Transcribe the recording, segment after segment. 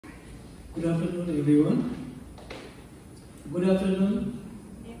Good afternoon, everyone. Good afternoon.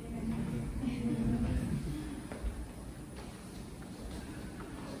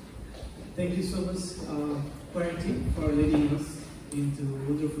 Thank you so much, choir team, for leading us into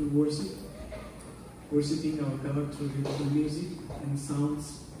wonderful worship, worshiping our God through beautiful music and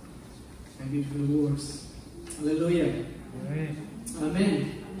sounds and beautiful words. Hallelujah. Amen.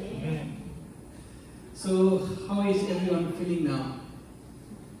 Amen. Amen. So, how is everyone feeling now?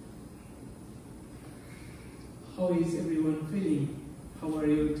 How is everyone feeling? How are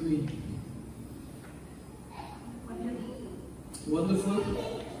you doing?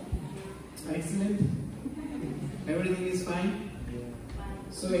 Wonderful? Excellent? Everything is fine?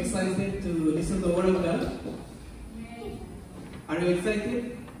 So excited to listen to the Word of God? Are you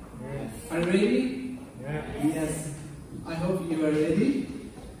excited? Yes. Are you ready? Yes. I hope you are ready.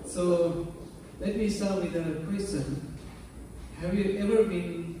 So, let me start with a question. Have you ever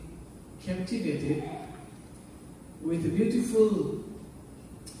been captivated with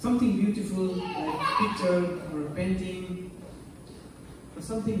something beautiful like picture or painting or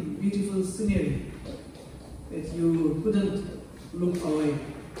something beautiful scenery that you couldn't look away?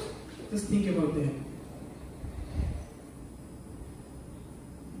 Just think about that.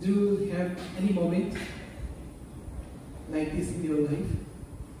 Do you have any moment like this in your life?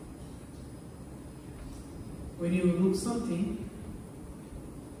 When you look something,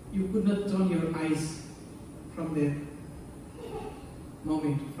 you could not turn your eyes from that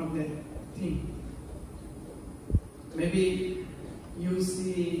moment, from that thing. Maybe you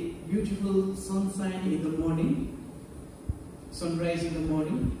see beautiful sunshine in the morning, sunrise in the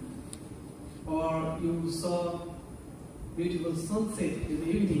morning, or you saw beautiful sunset in the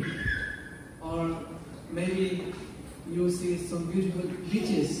evening, or maybe you see some beautiful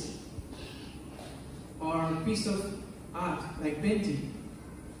beaches, or a piece of art like painting,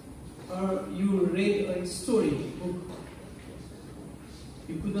 or you read a story book.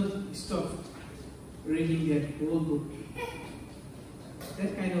 You could not stop reading that whole book.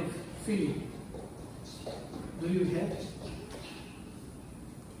 That kind of feeling, do you have?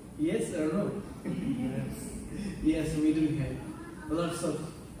 Yes or no? Yes. Yes, we do have. Lots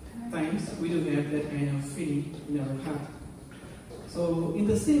of times we do have that kind of feeling in our heart. So in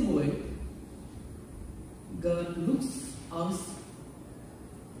the same way, God looks us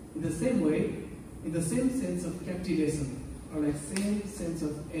in the same way, in the same sense of captivation, or like same sense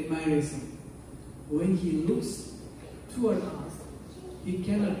of admiration. When He looks toward us, He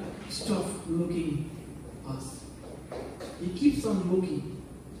cannot stop looking at us. He keeps on looking.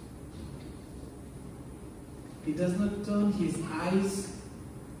 He does not turn His eyes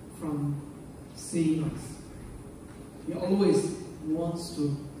from seeing us. He always wants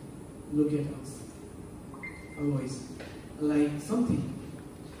to look at us. Always. Like something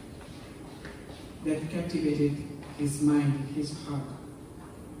that captivated His mind, His heart.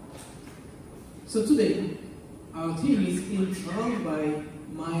 So today, our theme is Enthralled by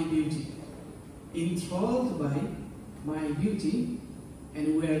My Beauty. Enthralled by My Beauty.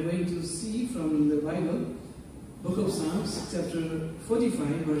 And we are going to see from the Bible, Book of Psalms, chapter 45,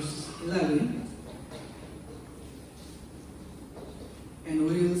 verse 11. And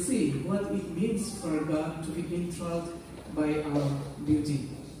we will see what it means for God to be enthralled by our beauty.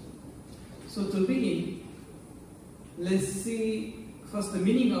 So to begin, let's see first the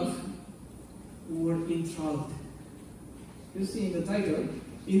meaning of the word enthralled. You see in the title,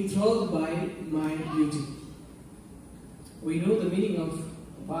 Enthralled by My Beauty. We know the meaning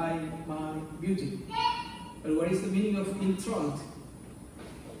of by my beauty. But what is the meaning of enthralled?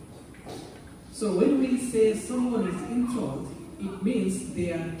 So when we say someone is enthralled, it means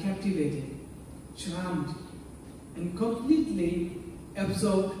they are captivated, charmed, and completely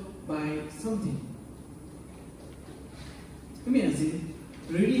absorbed by something. Imagine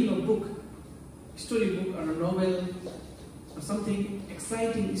reading a book, storybook or a novel or something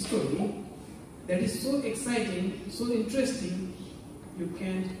exciting story that is so exciting, so interesting, you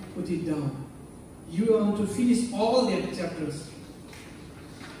can't put it down. You want to finish all their chapters.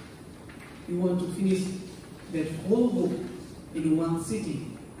 You want to finish that whole book in one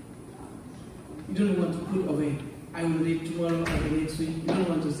sitting. You don't want to put away. I will read tomorrow or the next week. You don't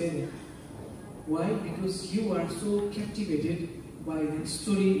want to say that. Why? Because you are so captivated by the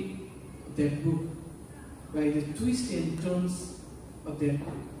story of that book, by the twists and turns of that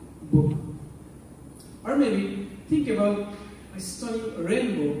book. Or maybe think about a stunning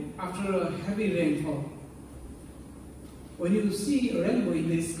rainbow after a heavy rainfall. When you see a rainbow in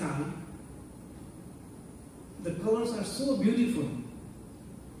the sky, the colors are so beautiful,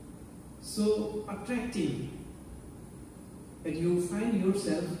 so attractive, that you find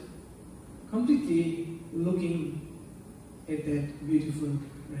yourself completely looking at that beautiful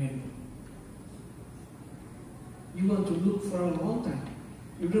rainbow. You want to look for a long time.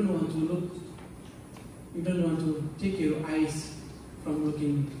 You don't want to take your eyes from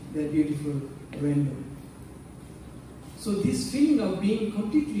looking at that beautiful rainbow. So this feeling of being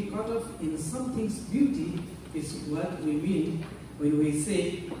completely caught up in something's beauty is what we mean when we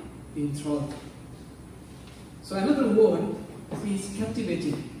say enthralled. So another word is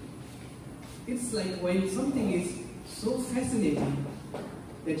captivating. It's like when something is so fascinating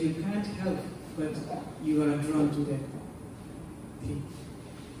that you can't help but you are drawn to that thing.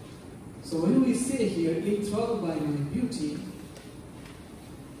 So when we say here, enthralled by my beauty,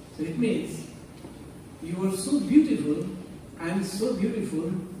 so it means you are so beautiful, I am so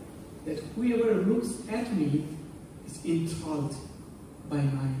beautiful, that whoever looks at me is enthralled by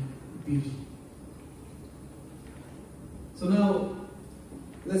my beauty. So now,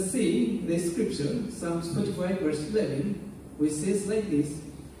 let's see the scripture, Psalms 45 verse 11, which says like this,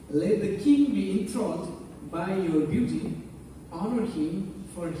 "Let the king be enthralled by your beauty, honor him,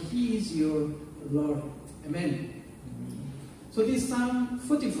 for he is your Lord." Amen. So this Psalm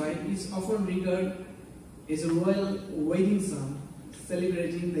 45 is often regarded as a royal wedding psalm,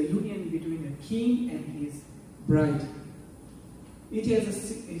 celebrating the union between a king and his bride. It has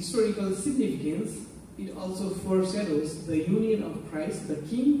a historical significance. It also foreshadows the union of Christ, the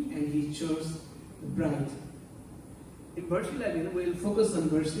king, and his church, the bride. In verse 11, we'll focus on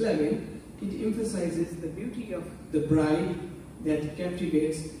verse 11. It emphasizes the beauty of the bride that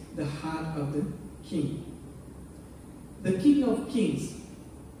captivates the heart of the king. The King of Kings,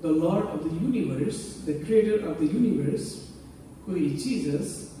 the Lord of the universe, the creator of the universe, who is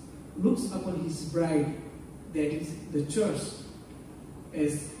Jesus, looks upon his bride, that is the church,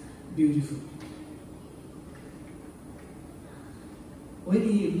 as beautiful. When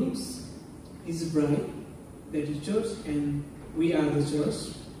he looks his bride, that is church, and we are the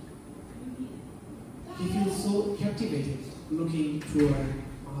church, he feels so captivated looking toward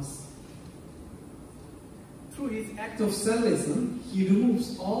us. Through his act of salvation, he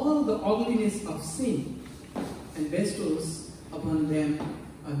removes all the ugliness of sin and bestows upon them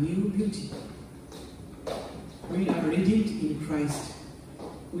a new beauty. We are redeemed in Christ.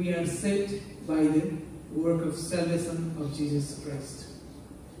 We are saved by the work of salvation of Jesus Christ.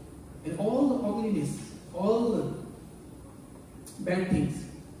 And all the ugliness, all the bad things,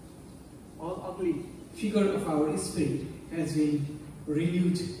 all ugly figure of our spirit has been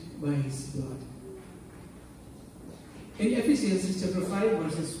renewed by his blood. In Ephesians chapter 5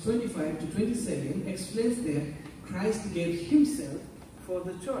 verses 25 to 27 explains that Christ gave himself for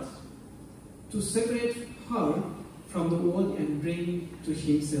the church to separate her from the world and bring to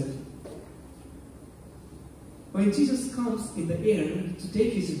himself. When Jesus comes in the air to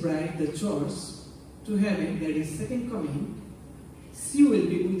take his bride, the church, to heaven, that is second coming, she will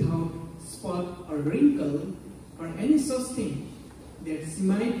be without spot or wrinkle or any such thing, that she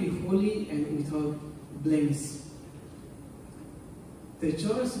might be holy and without blemish. The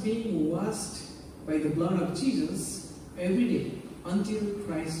church being washed by the blood of Jesus every day until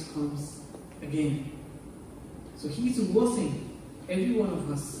Christ comes again. So he is washing every one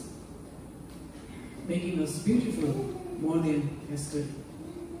of us, making us beautiful more than yesterday.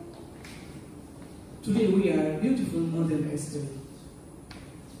 Today we are beautiful more than yesterday.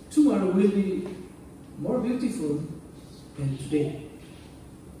 Tomorrow will be more beautiful than today.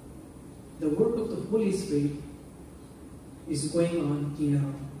 The work of the Holy Spirit is going on in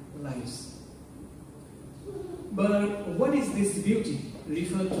our lives. But what is this beauty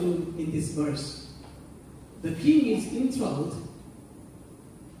referred to in this verse? The king is enthralled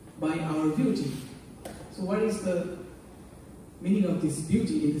by our beauty. So what is the meaning of this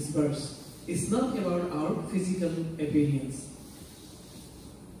beauty in this verse? It's not about our physical appearance.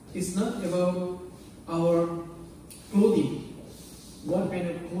 It's not about our clothing, what kind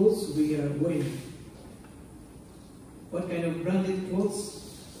of clothes we are wearing, what kind of branded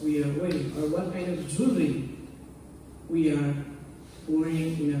clothes we are wearing, or what kind of jewelry we are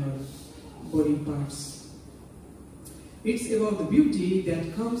wearing in our body parts. It's about the beauty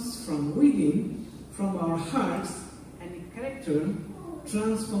that comes from within, from our hearts, and character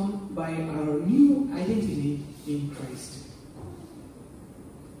transformed by our new identity in Christ.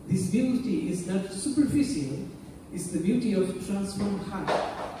 This beauty is not superficial, it's the beauty of transformed heart,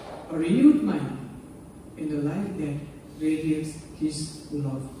 a renewed mind, and a life that radiates his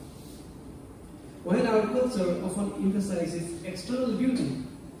love. While our culture often emphasizes external beauty,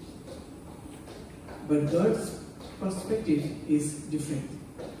 but God's perspective is different.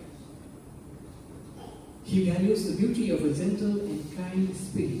 He values the beauty of a gentle and kind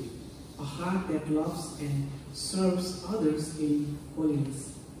spirit, a heart that loves and serves others in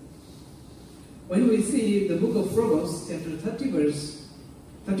holiness. When we see the book of Proverbs, chapter 31,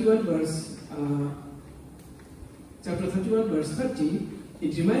 verse 30,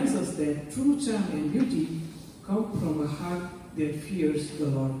 it reminds us that true charm and beauty come from a heart that fears the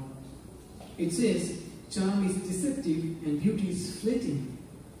Lord. It says, charm is deceptive and beauty is fleeting,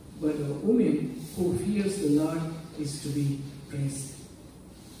 but a woman who fears the Lord is to be praised.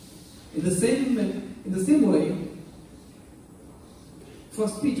 In the same way,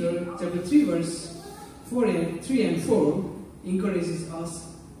 1 Peter chapter 3 verse 3 and 4 encourages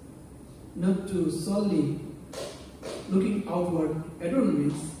us not to solely looking outward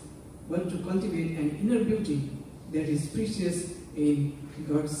adornments, but to cultivate an inner beauty that is precious in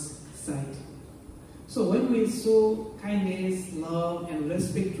God's sight. So when we show kindness, love, and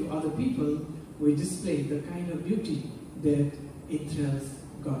respect to other people, we display the kind of beauty that enthralls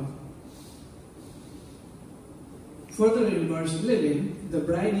God. Further in verse 11, the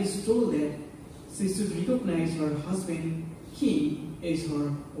bride is told that she should recognize her husband, king, as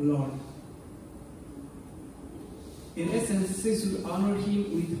her Lord. In essence, she should honor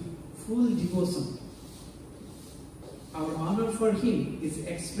him with full devotion. Our honor for him is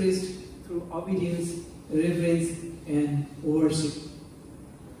expressed through obedience, reverence, and worship.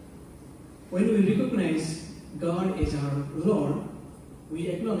 When we recognize God as our Lord, we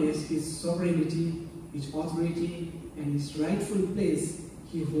acknowledge His sovereignty, His authority, and His rightful place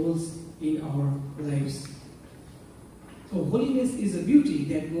He holds in our lives. So holiness is a beauty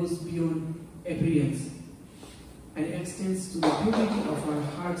that goes beyond appearance and extends to the beauty of our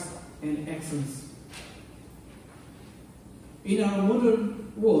hearts and actions. In our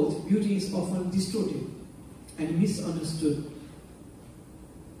modern world, beauty is often distorted and misunderstood.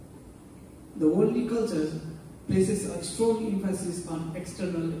 The worldly culture places a strong emphasis on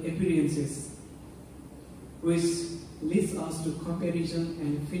external appearances, which leads us to comparison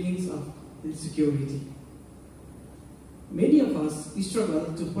and feelings of insecurity. Many of us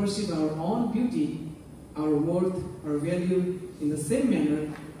struggle to perceive our own beauty, our worth, our value in the same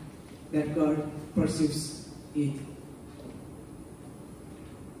manner that God perceives it.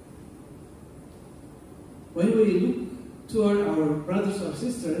 When we look toward our brothers or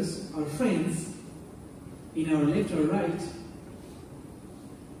sisters, our friends, in our left or right,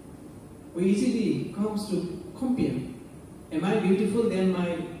 we easily come to compare. Am I beautiful than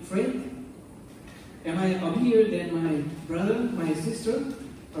my friend? Am I uglier than my brother, my sister,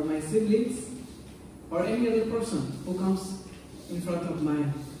 or my siblings, or any other person who comes in front of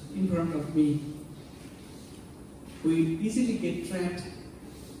me? We easily get trapped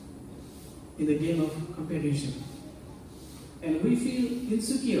in the game of comparison, and we feel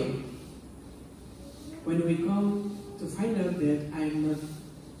insecure when we come to find out that I am not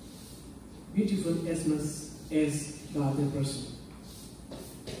beautiful as much as the other person.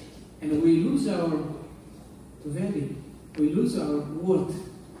 And we lose our value, we lose our worth.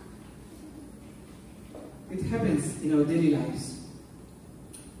 It happens in our daily lives.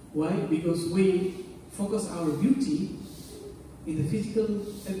 Why? Because we focus our beauty in the physical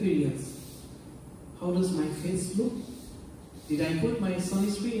appearance. How does my face look? Did I put my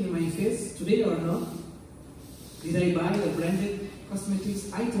sunscreen in my face today or not? Did I buy the branded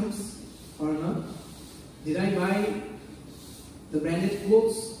cosmetics items or not? Did I buy the branded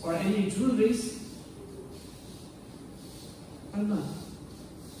clothes or any jewelries or not?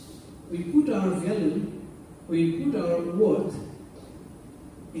 We put our value, we put our worth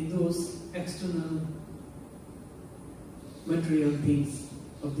in those external material things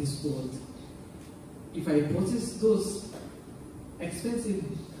of this world. If I possess those expensive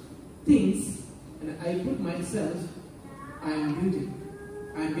things and I put myself, I am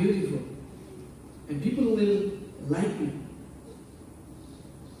beautiful, and people will like me.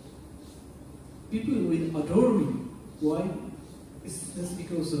 People will adore me. Why? It's just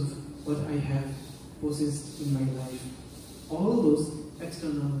because of what I have possessed in my life. All those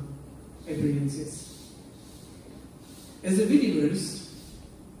external appearances. As a believers,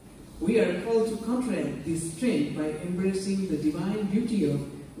 we are called to counteract this trend by embracing the divine beauty of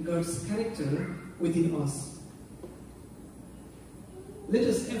God's character within us. Let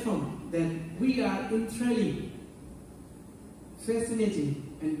us affirm that we are enthralling,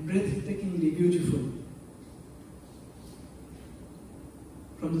 fascinating, and breathtakingly beautiful.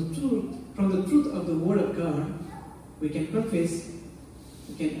 From the truth of the Word of God, we can confess,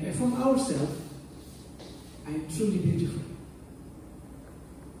 we can affirm ourselves, I am truly beautiful.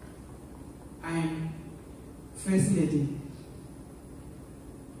 I am fascinating.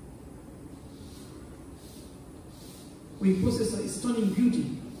 We possess a stunning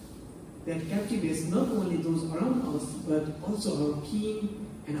beauty that captivates not only those around us, but also our King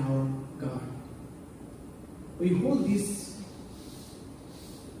and our God. We hold this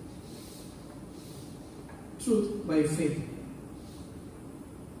truth by faith.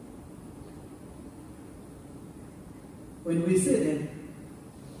 When we say that,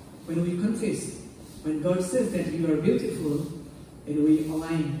 when we confess, when God says that you are beautiful, and we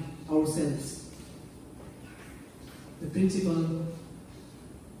align ourselves, the principle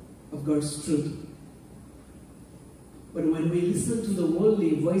of God's truth. But when we listen to the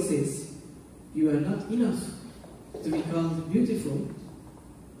worldly voices, you are not enough to be called beautiful,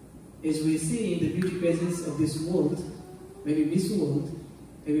 as we see in the beauty pageants of this world, maybe Miss World,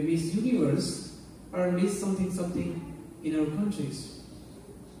 maybe Miss Universe, or Miss something in our countries.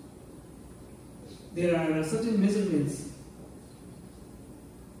 There are certain measurements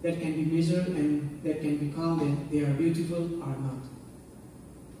that can be measured and that can be called that they are beautiful or not.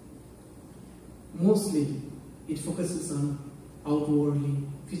 Mostly, it focuses on outwardly,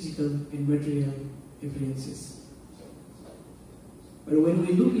 physical and material appearances. But when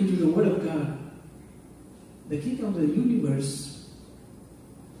we look into the Word of God, the King of the universe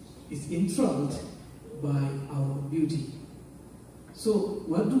is enthralled by our beauty. So,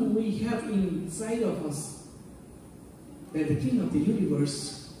 what do we have inside of us that the King of the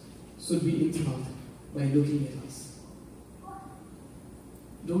universe should be enthralled by looking at us?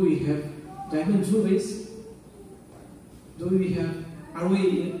 Do we have diamond jewelries? Are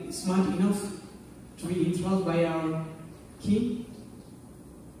we smart enough to be enthralled by our King?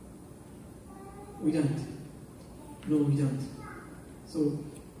 We don't. No, we don't. So,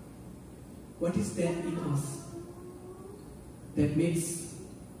 what is that in us that makes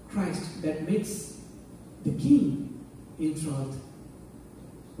Christ, that makes the King enthralled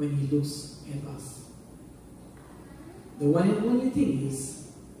when He looks at us? The one and only thing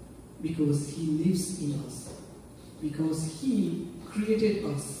is because He lives in us, because He created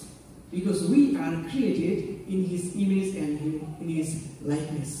us, because we are created in His image and in His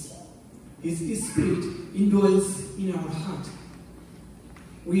likeness. His Spirit indwells in our heart.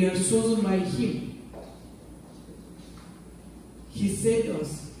 We are chosen by Him. He saved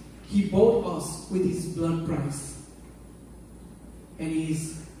us. He bought us with His blood price. And He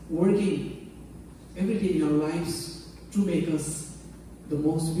is working every day in our lives to make us the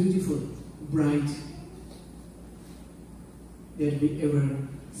most beautiful bride that we ever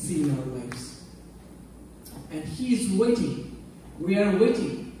see in our lives. And He is waiting. We are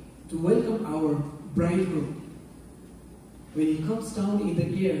waiting to welcome our bridegroom. When He comes down in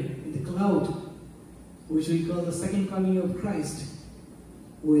the air, in the cloud, which we call the second coming of Christ,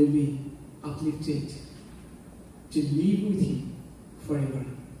 we will be uplifted to live with Him forever.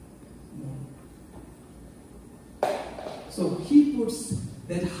 So He puts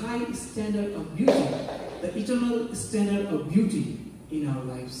that high standard of beauty, the eternal standard of beauty in our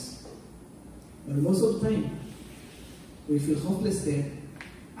lives. But most of the time, we feel hopeless that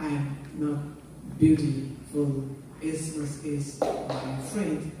I am not beautiful as much as my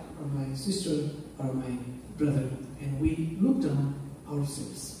friend or my sister or my brother, and we look down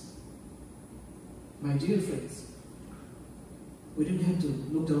ourselves. My dear friends, we don't have to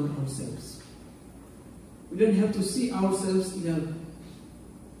look down ourselves. We don't have to see ourselves in a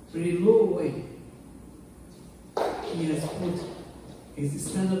very low way. He has put His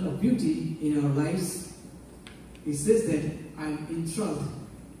standard of beauty in our lives. He says that I am enthralled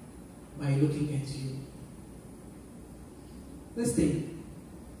by looking at you. Let's think.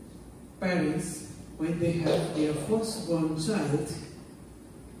 Parents, when they have their firstborn child,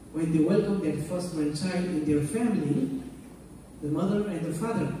 when they welcome their firstborn child in their family, the mother and the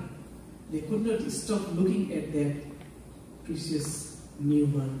father, they could not stop looking at that precious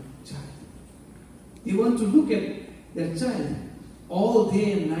newborn child. They want to look at their child all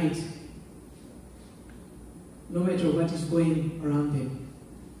day and night, no matter what is going around them.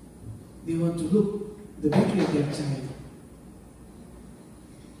 They want to look the beauty of their child.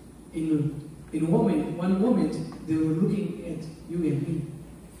 In one moment, they were looking at you and me.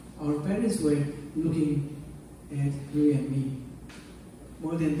 Our parents were looking at you and me.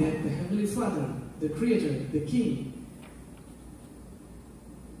 More than that, the Heavenly Father, the Creator, the King,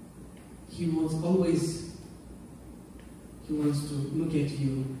 He wants to look at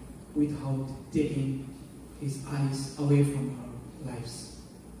you without taking His eyes away from our lives.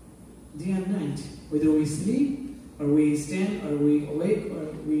 Day and night, whether we sleep, or we stand, or we awake,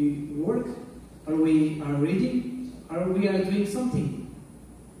 or we work, or we are reading, or we are doing something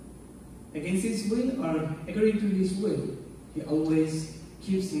against His will or according to His will, He always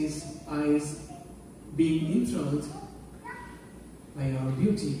keeps His eyes being enthralled by our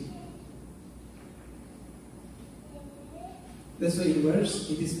beauty, That's why in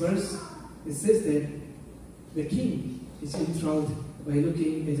this verse, it says that the king is enthralled by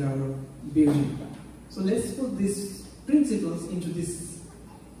looking at our beauty. So let's put these principles into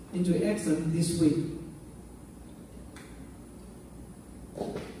action this week.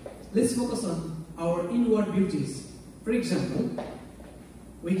 Let's focus on our inward beauties. For example,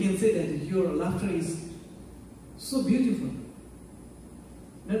 we can say that your laughter is so beautiful.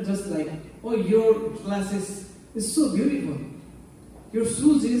 Not just like, oh, your glasses is so beautiful. Your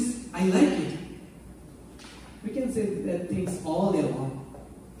shoes is, I like it. We can say that things all day long.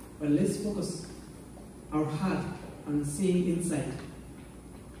 But let's focus our heart on seeing inside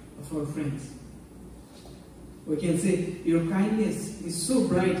of our friends. We can say, your kindness is so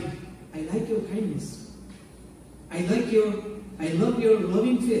bright. I like your kindness. I love your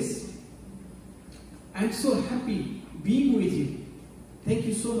loving face. I'm so happy being with you. Thank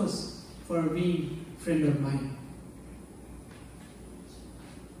you so much for being a friend of mine.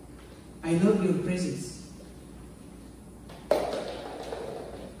 I love your presence.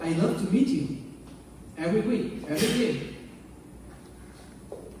 I love to meet you every week, every day.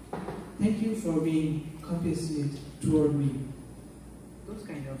 Thank you for being compassionate toward me. Those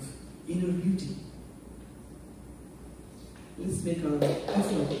kind of inner beauty. Let's make an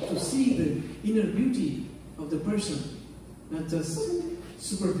effort to see the inner beauty of the person, not just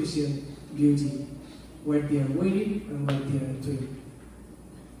superficial beauty, what they are wearing or what they are doing.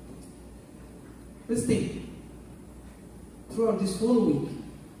 Let's think, throughout this whole week,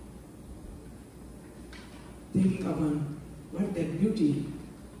 thinking about what that beauty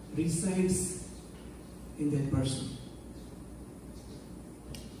resides in that person.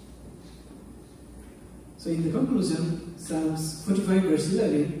 So in the conclusion, Psalms 45 verse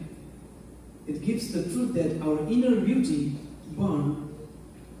 11, it gives the truth that our inner beauty, born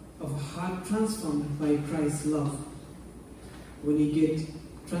of a heart transformed by Christ's love. When we get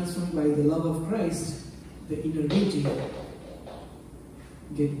transformed by the love of Christ, the inner beauty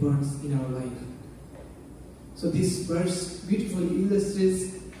get born in our life. So this verse beautifully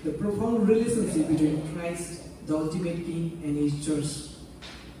illustrates the profound relationship between Christ, the ultimate King, and His church,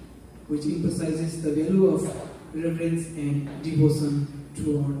 which emphasizes the value of reverence and devotion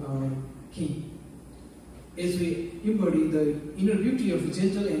toward our King. As we embody the inner beauty of a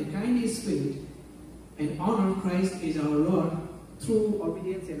gentle and kind spirit and honor Christ as our Lord through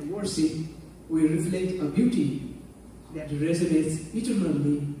obedience and worship, we reflect a beauty that resonates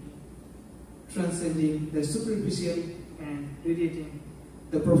eternally, transcending the superficial and radiating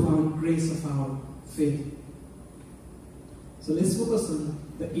the profound grace of our faith. So let's focus on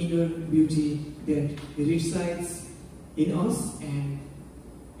the inner beauty that resides in us and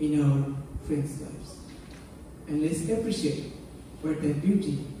in our friends' lives. And let's appreciate what that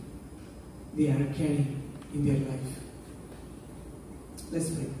beauty they are carrying in their life. Let's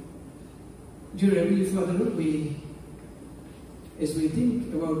pray. Dear Heavenly Father, as we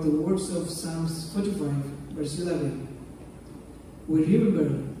think about the words of Psalms 45, verse 11, we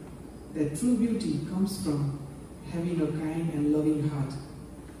remember that true beauty comes from having a kind and loving heart.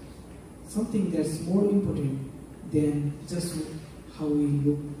 Something that's more important than just how we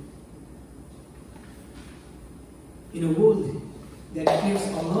look. In a world that cares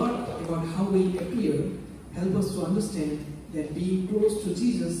a lot about how we appear, help us to understand that being close to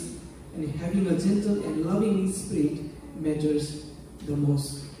Jesus and having a gentle and loving spirit matters the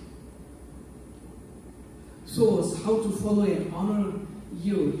most. Show us how to follow and honor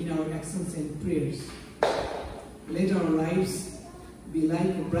you in our actions and prayers. Let our lives be like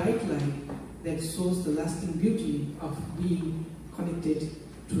a bright light that shows the lasting beauty of being connected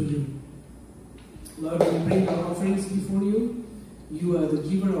to you. Lord, we bring our offerings before you. You are the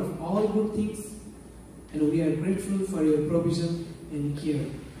giver of all good things, and we are grateful for your provision and care.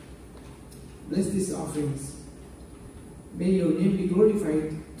 Bless these offerings. May your name be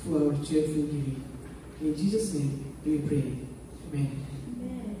glorified through our cheerful giving. In Jesus' name we pray. Amen.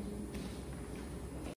 Amen.